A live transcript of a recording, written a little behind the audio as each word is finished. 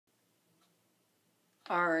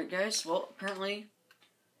Alright guys, well apparently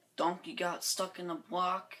Donkey got stuck in a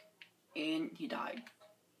block and he died.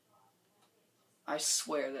 I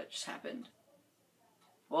swear that just happened.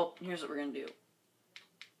 Well, here's what we're gonna do.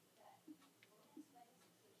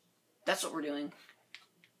 That's what we're doing.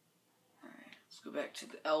 Alright, let's go back to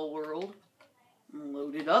the L world.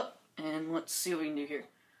 Load it up and let's see what we can do here.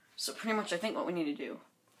 So pretty much I think what we need to do.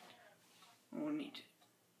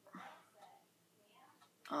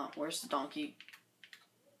 Where's the donkey?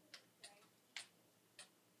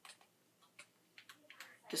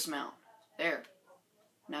 Dismount. There.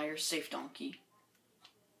 Now you're safe, donkey.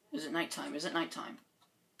 Is it nighttime? Is it nighttime?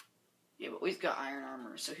 Yeah, but we've got iron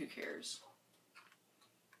armor, so who cares?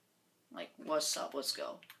 Like, what's up? Let's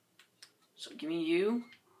go. So give me you.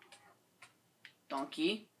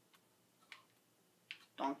 Donkey.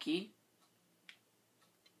 Donkey.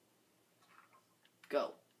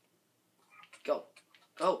 Go. Go.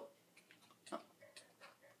 Go. Oh.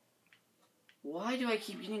 Why do I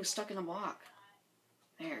keep getting stuck in a block?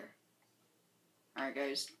 There. Alright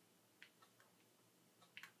guys.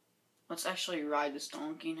 Let's actually ride this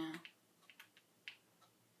donkey now.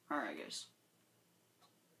 Alright guys.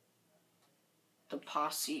 The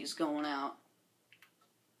posse is going out.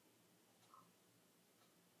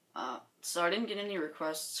 So I didn't get any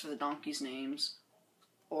requests for the donkey's names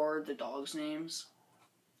or the dog's names.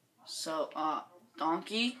 So,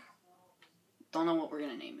 Donkey, don't know what we're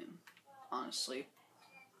gonna name him, honestly.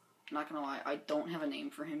 I'm not gonna lie, I don't have a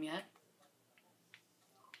name for him yet.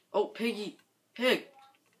 Oh, Piggy! Pig!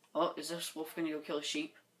 Oh, is this wolf gonna go kill a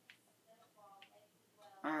sheep?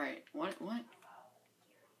 Alright, what?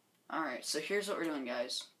 Alright, so here's what we're doing,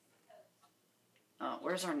 guys.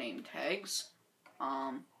 Where's our name tags?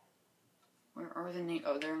 Where are the names?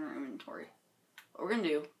 Oh, they're in our inventory. What we're gonna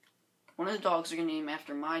do, one of the dogs are gonna name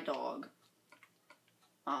after my dog.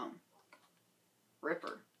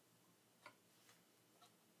 Ripper.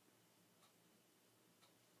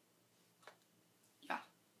 Yeah.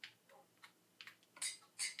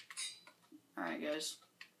 Alright, guys.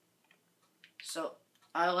 So,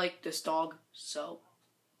 I like this dog, so.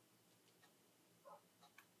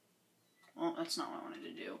 Well, that's not what I wanted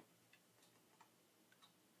to do.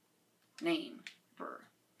 Name. Burr.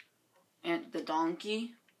 And the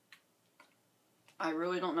donkey, I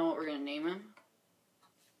really don't know what we're going to name him.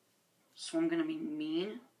 So I'm going to be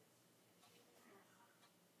mean.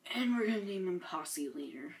 And we're going to name him Posse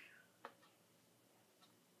Leader.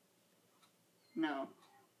 No.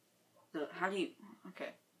 How do you... Okay.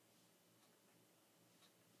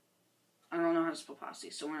 I don't know how to spell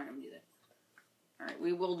Posse, so we're not going to do that. Alright,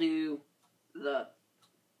 we will do the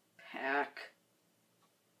Pack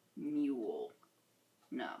Mule.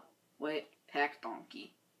 No. Wait, Pack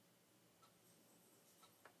Donkey.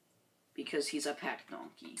 Because he's a pack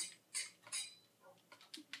donkey.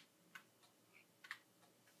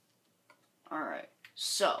 Alright,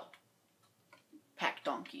 so. Pack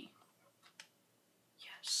Donkey.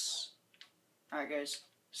 Yes. Alright guys,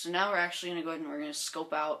 so now we're actually going to go ahead and we're going to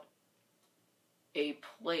scope out a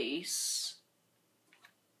place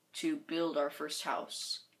to build our first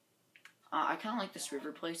house. I kind of like this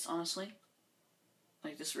river place, honestly.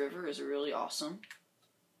 Like, this river is really awesome.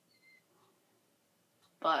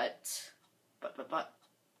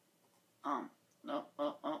 No,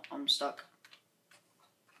 I'm stuck.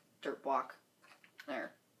 Dirt block.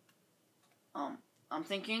 There. I'm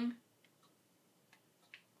thinking,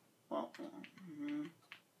 well,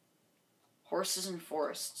 horses and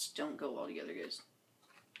forests don't go well together, guys.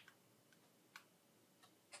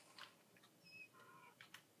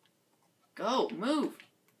 Go, move!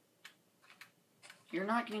 You're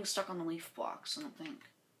not getting stuck on the leaf blocks, I don't think.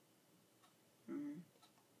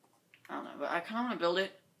 I don't know, but I kind of want to build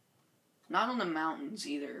it. Not on the mountains,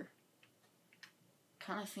 either.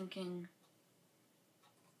 Kind of thinking...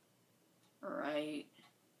 Right...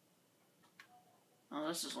 Oh,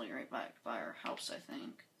 this is like right by our house, I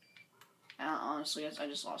think. And honestly, I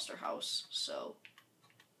just lost our house, so...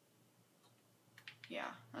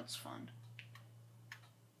 Yeah, that's fun.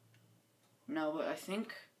 No, but I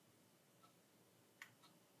think...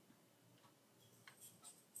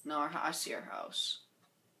 No, I see our house.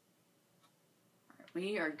 Alright,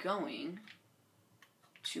 we are going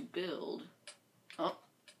to build... Oh.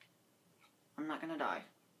 I'm not gonna die.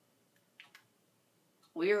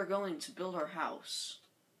 We are going to build our house.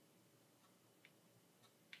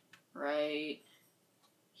 Right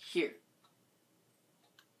here.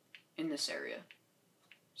 In this area.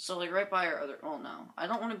 So, like, right by our other... Oh, no. I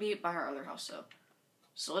don't want to be by our other house, though.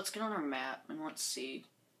 So, let's get on our map, and let's see.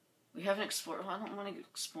 We haven't explored... I don't want to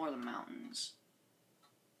explore the mountains.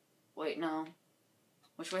 Wait, no.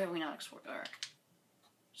 Which way have we not explored? Alright.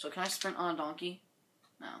 So can I sprint on a donkey?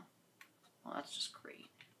 No. Well, that's just great.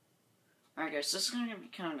 Alright guys, this is going to be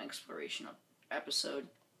kind of an exploration episode.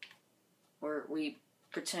 Where we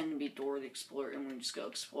pretend to be Dora the Explorer and we just go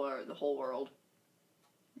explore the whole world.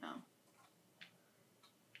 No. Alright,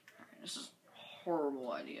 this is a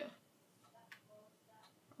horrible idea.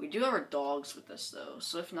 We do have our dogs with us though,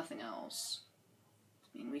 so if nothing else.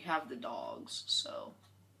 I mean, we have the dogs, so.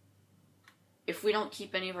 If we don't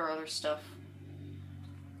keep any of our other stuff,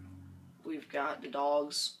 we've got the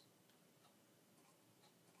dogs.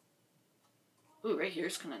 Ooh, right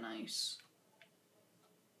here's kind of nice.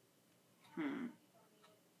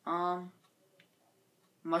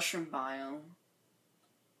 Mushroom biome.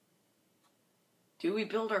 Do we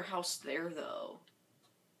build our house there, though?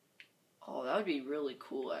 Oh, that would be really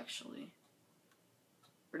cool, actually.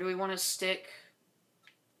 Or do we want to stick...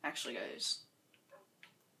 Actually, guys.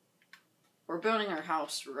 We're building our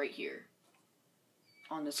house right here.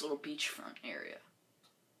 On this little beachfront area.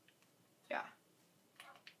 Yeah.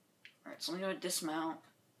 Alright, so I'm going to dismount.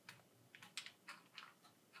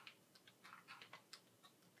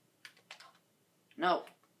 No.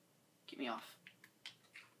 Get me off.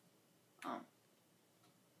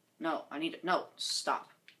 No, I need it. No,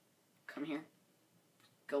 stop. Come here.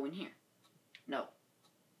 Go in here. No.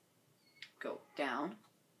 Go down.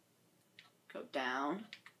 Go down.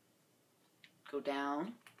 Go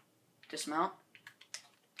down. Dismount.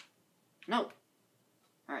 No.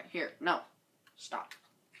 Alright, here. No. Stop.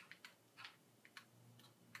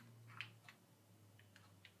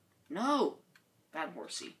 No! Bad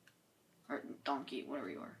horsey. Or donkey,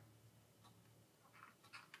 whatever you are.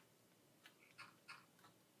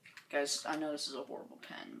 Guys, I know this is a horrible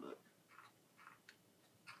pen, but...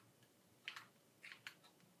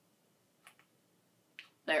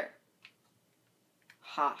 There.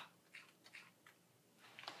 Ha.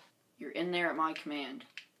 You're in there at my command,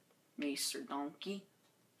 Mr. Donkey.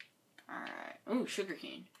 Alright. Ooh,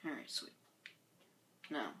 sugarcane. Alright, sweet.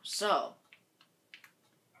 Now, so...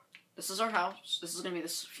 This is our house. This is going to be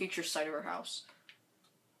this future site of our house.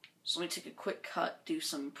 So let me take a quick cut, do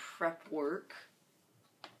some prep work,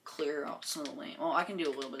 clear out some of the land. Well, I can do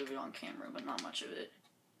a little bit of it on camera, but not much of it.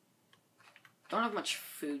 Don't have much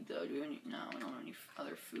food, though. Do we have any? No, we don't have any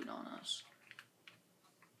other food on us.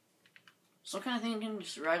 So I'm kind of thinking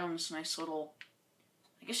just right on this nice little...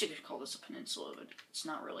 I guess you could call this a peninsula, but it's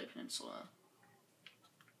not really a peninsula.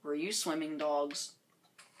 Were you swimming, dogs?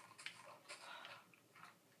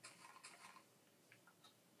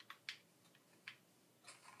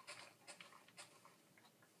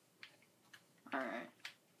 Alright.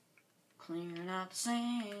 Clearing out the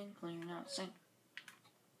sand, clearing out the sand.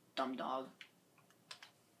 Dumb dog.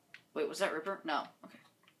 Wait, was that Ripper? No. Okay.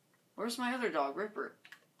 Where's my other dog, Ripper?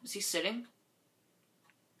 Is he sitting?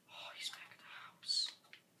 Oh, he's back at the house.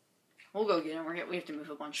 We'll go get him. We have to move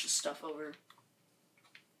a bunch of stuff over.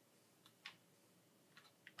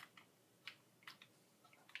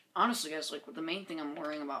 Honestly, guys, like, the main thing I'm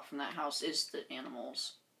worrying about from that house is the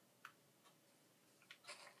animals.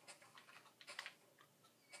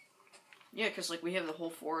 Yeah, because, like, we have the whole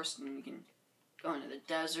forest, and we can go into the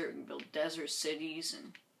desert, and build desert cities,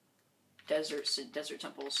 and desert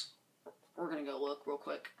temples. We're gonna go look real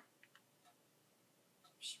quick.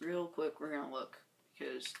 Just real quick, we're gonna look,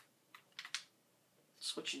 because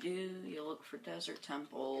that's what you do. You look for desert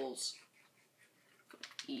temples. Go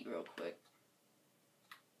eat real quick.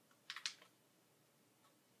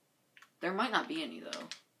 There might not be any, though.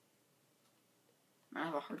 I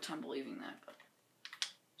have a hard time believing that, but...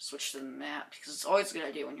 Switch to the map, because it's always a good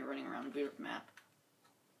idea when you're running around a good map.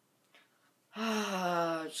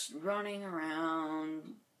 Just running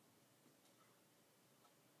around.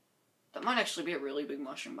 That might actually be a really big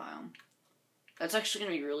mushroom biome. That's actually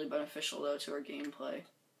going to be really beneficial, though, to our gameplay.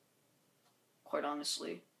 Quite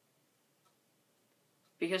honestly.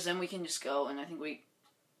 Because then we can just go, and I think we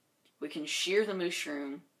can shear the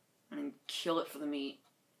mushroom and kill it for the meat.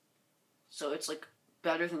 So it's, like,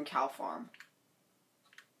 better than cow farm.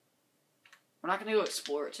 We're not going to go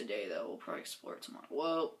explore it today, though. We'll probably explore it tomorrow.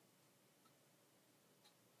 Whoa.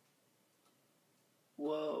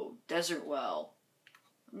 Whoa. Desert well.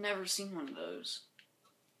 I've never seen one of those.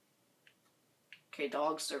 Okay,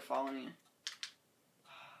 dogs, they're following me.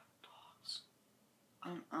 Dogs.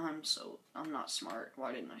 I'm not smart.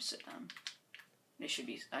 Why didn't I sit down? I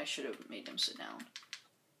should have made them sit down.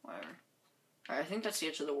 Whatever. Alright, I think that's the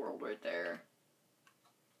edge of the world right there.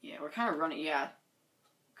 Yeah, we're kind of running,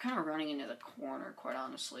 kind of running into the corner, quite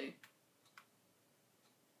honestly.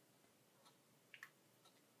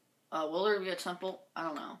 Will there be a temple? I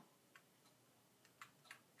don't know.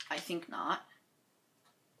 I think not.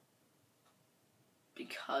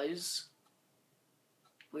 because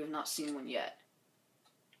we have not seen one yet.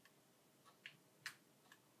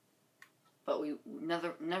 But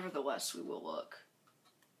nevertheless, we will look.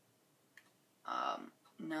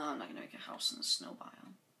 No, I'm not gonna make a house in the snow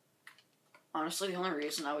biome. Honestly, the only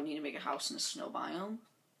reason I would need to make a house in the snow biome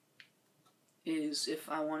is if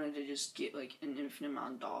I wanted to just get, like, an infinite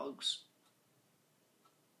amount of dogs.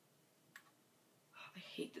 I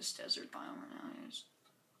hate this desert biome right now, guys.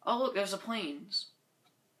 Oh, look, there's the plains.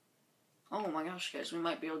 Oh my gosh, guys, we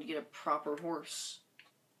might be able to get a proper horse.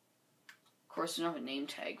 Of course, we don't have a name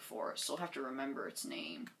tag for it, so we'll have to remember its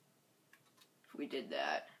name if we did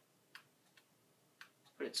that.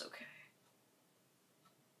 But it's okay.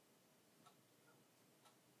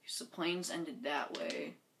 Because the plains ended that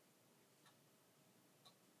way.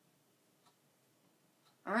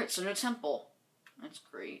 Alright, so no temple. That's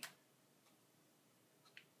great.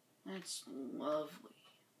 That's lovely.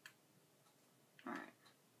 Alright.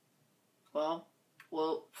 Well,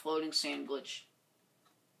 whoa, floating sand glitch.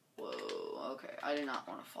 Whoa, okay. I did not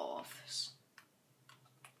want to fall off this.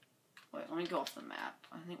 Wait, let me go off the map.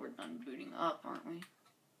 I think we're done booting up, aren't we?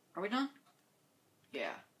 Are we done?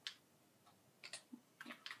 Yeah.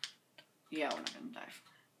 Yeah, we're not gonna die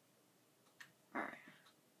from that. Alright.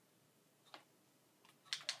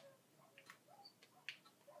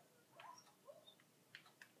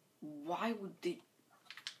 Why would they...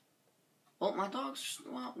 Well, my dogs...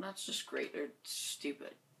 Well, that's just great. They're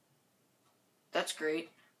stupid. That's great.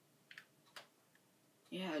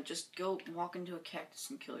 Yeah, just go walk into a cactus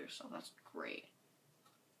and kill yourself. That's great.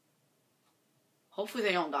 Hopefully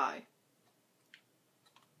they don't die.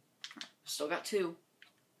 Right, still got 2.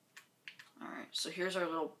 Alright, so here's our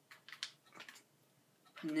little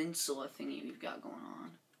peninsula thingy we've got going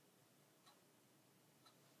on.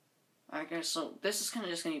 Alright guys, so this is kind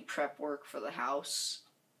of just going to be prep work for the house.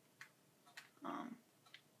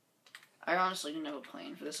 I honestly didn't have a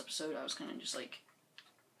plan for this episode. I was kind of just like,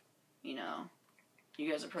 you know, you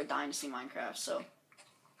guys are probably dying to see Minecraft, so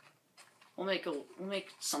we'll make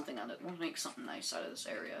something out of it. We'll make something nice out of this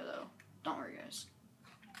area, though. Don't worry, guys.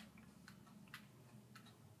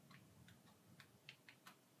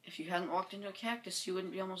 If you hadn't walked into a cactus, you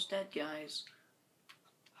wouldn't be almost dead, guys.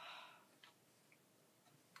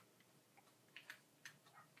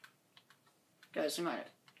 Guys, we might have,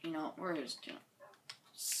 you know, where is, you know,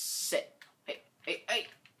 sit. Hey,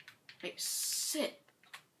 sit.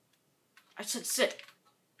 I said sit.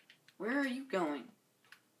 Where are you going?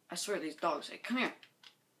 I swear these dogs say, come here.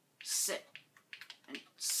 Sit. And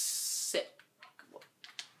sit.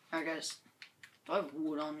 Alright, guys. Do I have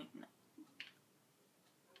wood on me? No.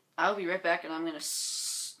 I'll be right back, and I'm gonna...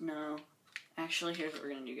 No. Actually, here's what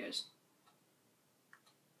we're gonna do, guys.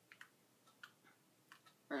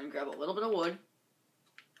 We're gonna grab a little bit of wood.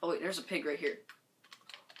 Oh, wait, there's a pig right here.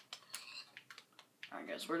 Alright,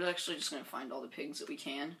 guys, we're actually just gonna find all the pigs that we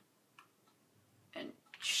can. And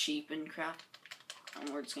sheep and crap. And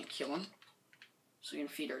we're just gonna kill them. So we can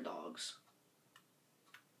feed our dogs.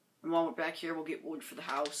 And while we're back here, we'll get wood for the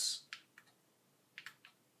house.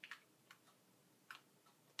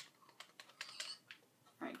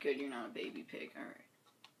 Alright, good, you're not a baby pig. Alright.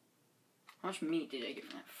 How much meat did I get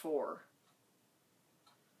from that? 4.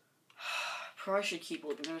 Probably should keep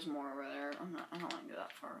looking. There's more over there. I don't want to go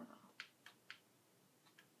that far, though.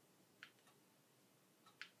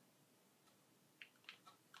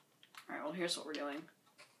 Alright, well, here's what we're doing.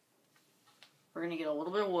 We're going to get a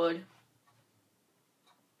little bit of wood.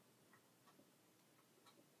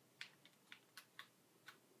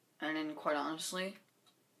 And then, quite honestly,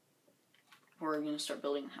 we're going to start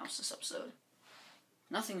building a house this episode.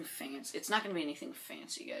 Nothing fancy. It's not going to be anything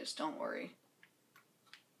fancy, guys. Don't worry.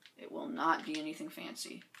 It will not be anything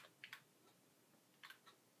fancy.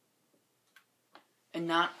 And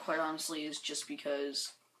not, quite honestly, is just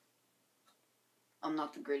because I'm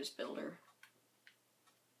not the greatest builder.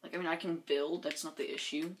 Like, I mean, I can build. That's not the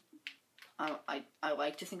issue. I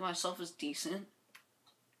like to think of myself as decent.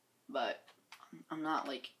 But I'm not,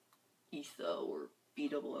 like, Etho or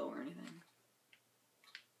BOO or anything.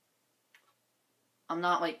 I'm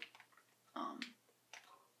not, like,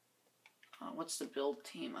 what's the build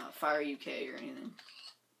team? Fire UK or anything.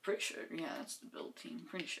 Pretty sure. Yeah, that's the build team.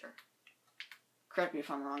 Pretty sure. Correct me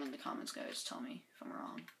if I'm wrong in the comments, guys. Tell me if I'm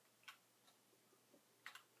wrong.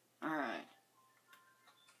 Alright.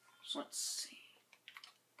 So let's see.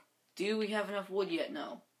 Do we have enough wood yet?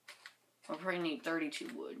 No. We'll probably need 32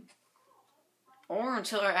 wood. Or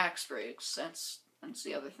until our axe breaks. That's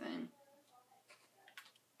the other thing.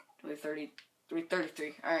 Do we have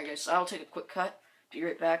 33? Alright, guys. So I'll take a quick cut. Be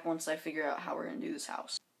right back once I figure out how we're going to do this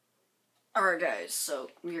house. Alright guys, so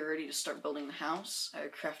we are ready to start building the house. I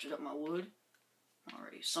crafted up my wood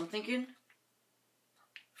already. So I'm thinking,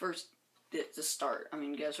 first, to start, I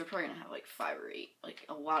mean guys, we're probably going to have like 5 or 8. Like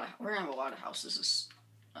we're going to have a lot of houses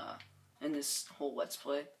in this whole Let's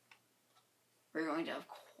Play. We're going to have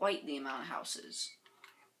quite the amount of houses.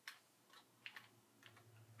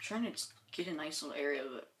 I'm trying to get a nice little area,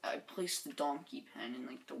 but I placed the donkey pen in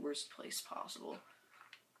like the worst place possible.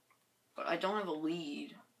 But I don't have a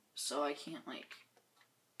lead, so I can't like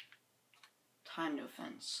time no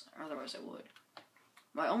fence, or otherwise I would.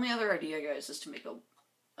 My only other idea, guys, is to make a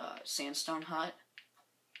sandstone hut,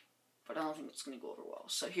 but I don't think it's going to go over well.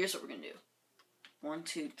 So here's what we're going to do. 1,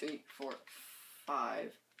 2, 3, 4,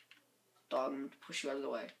 5. Dog, I'm going to push you out of the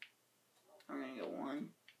way. I'm going to go 1,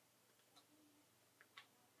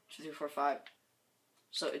 2, 3, 4, 5.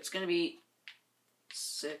 So it's going to be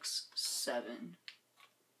 6, 7.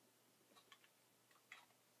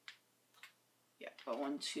 Yeah, but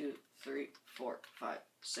 1, 2, 3, 4, 5,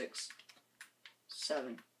 6,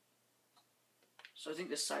 7. So I think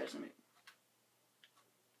this side is going to be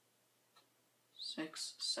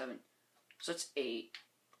 6, 7. So it's 8.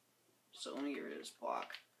 So let me get rid of this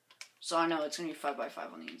block. So I know it's going to be 5 by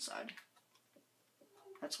 5 on the inside.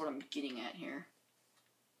 That's what I'm getting at here.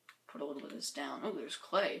 Put a little bit of this down. Oh, there's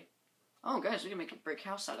clay. Oh, guys, we can make a brick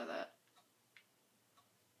house out of that.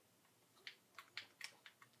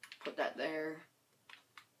 Put that there.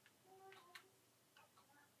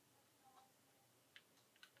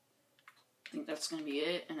 I think that's going to be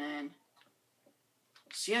it. And then,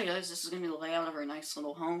 so yeah, guys, this is going to be the layout of our nice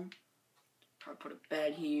little home. Probably put a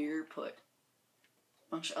bed here, put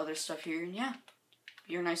a bunch of other stuff here, and yeah,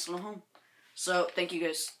 be your nice little home. So, thank you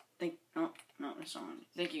guys. Thank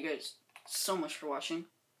you guys so much for watching.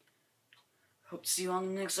 Hope to see you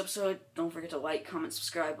on the next episode. Don't forget to like, comment,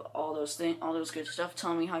 subscribe, all those good stuff.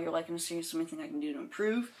 Tell me how you're liking the series, anything I can do to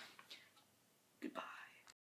improve.